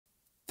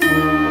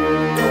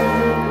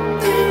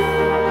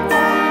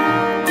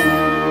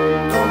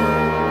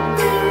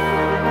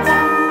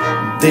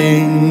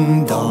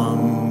Ding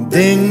dong,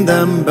 ding,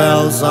 them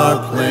bells are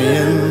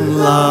playing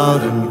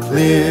loud and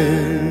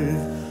clear.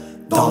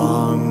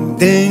 Dong,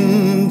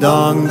 ding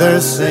dong, they're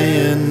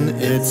saying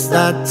it's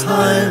that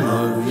time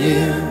of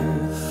year.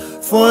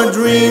 For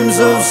dreams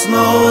of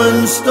snow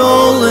and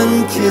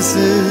stolen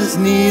kisses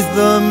neath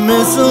the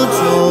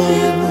mistletoe.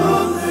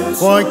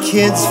 For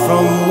kids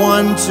from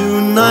 1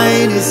 to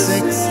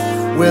 96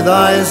 with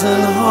eyes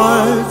and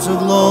hearts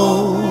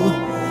aglow.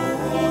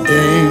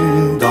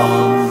 Ding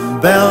dong,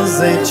 bells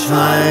they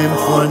chime,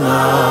 for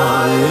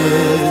now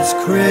it's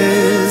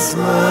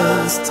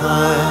Christmas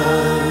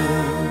time.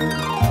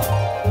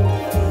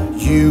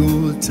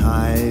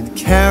 Yuletide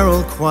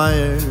carol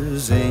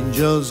choirs,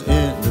 angels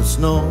in the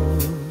snow.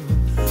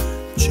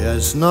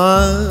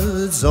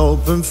 Chestnuts,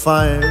 open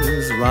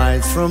fires,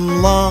 rides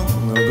from long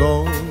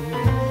ago.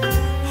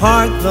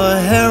 Hark the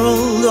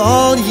herald,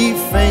 all ye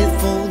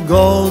faithful,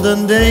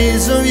 golden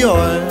days of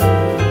yore.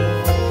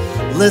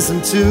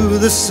 Listen to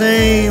the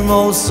same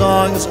old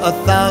songs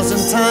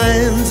 1,000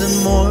 times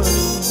and more.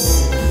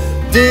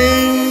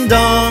 Ding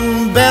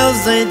dong,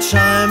 bells they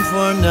chime,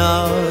 for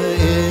now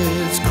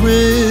it's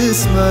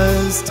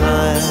Christmas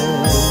time.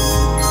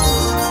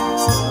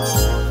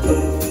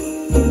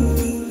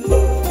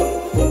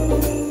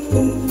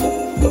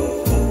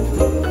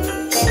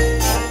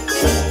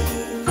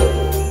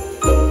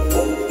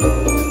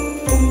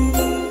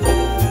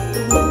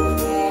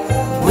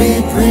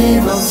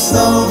 Dream of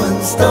snow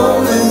and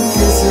stolen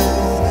kisses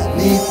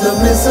neath the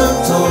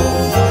mistletoe,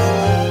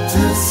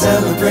 to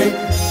celebrate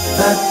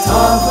that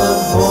talk of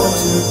more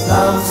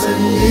 2,000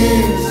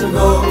 years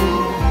ago.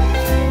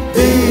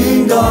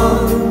 Ding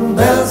dong,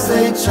 bells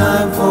they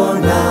chime, for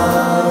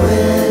now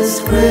it's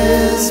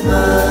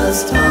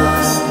Christmas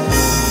time.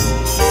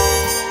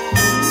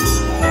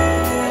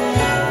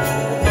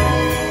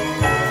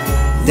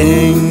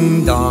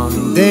 Ding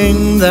dong,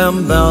 ding,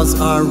 them bells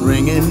are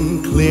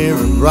ringing clear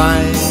and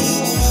bright.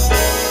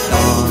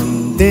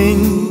 Dong,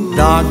 ding,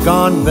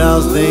 doggone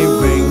bells, they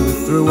ring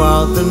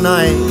throughout the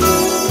night.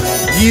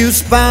 You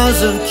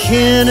spouse of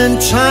kin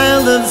and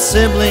child of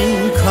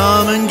sibling,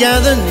 come and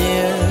gather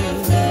near.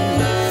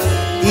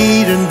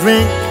 Eat and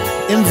drink,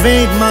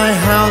 invade my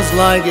house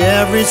like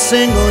every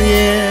single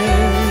year.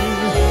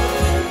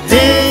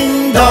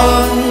 Ding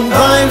dong,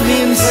 drive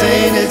me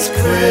insane, it's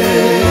Christmas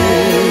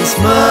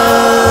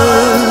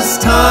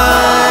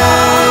time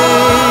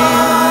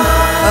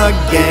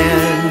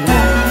again.